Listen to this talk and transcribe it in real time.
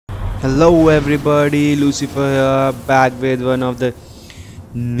Hello everybody, Lucifer here, back with one of the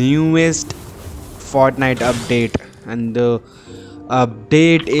newest Fortnite update, and the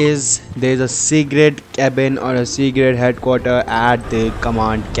update is there's a secret cabin or a secret headquarter at the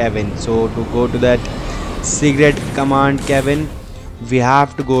command cabin. So to go to that secret command cabin, we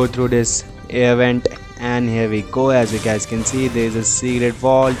have to go through this event, and here we go. As you guys can see, there's a secret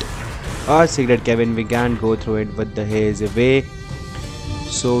vault or secret cabin. We can't go through it, but here is a way.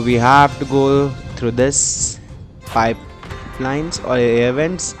 So we have to go through this pipelines or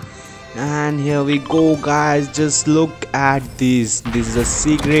events, and here we go, guys. Just look at this is a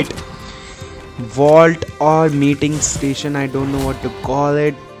secret vault or meeting station. I don't know what to call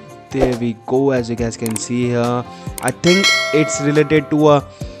it. There we go. As you guys can see here, I think it's related to a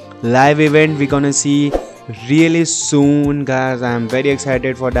live event we're gonna see really soon, guys. I'm very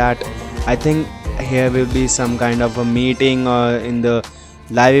excited for that. I think here will be some kind of a meeting, or in the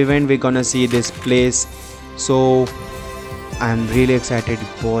live event we're gonna see this place. So I'm really excited,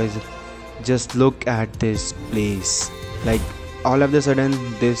 boys. Just look at this place. Like, all of a sudden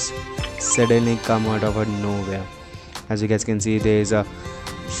this suddenly come out of nowhere. As you guys can see, there is a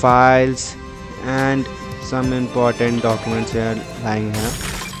files and some important documents here lying here.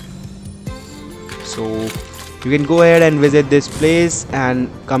 So you can go ahead and visit this place and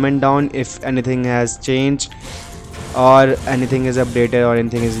comment down if anything has changed, or anything is updated, or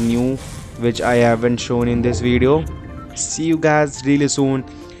anything is new which I haven't shown in this video. See you guys really soon.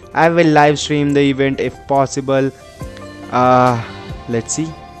 I will live stream the event if possible. Let's see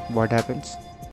what happens.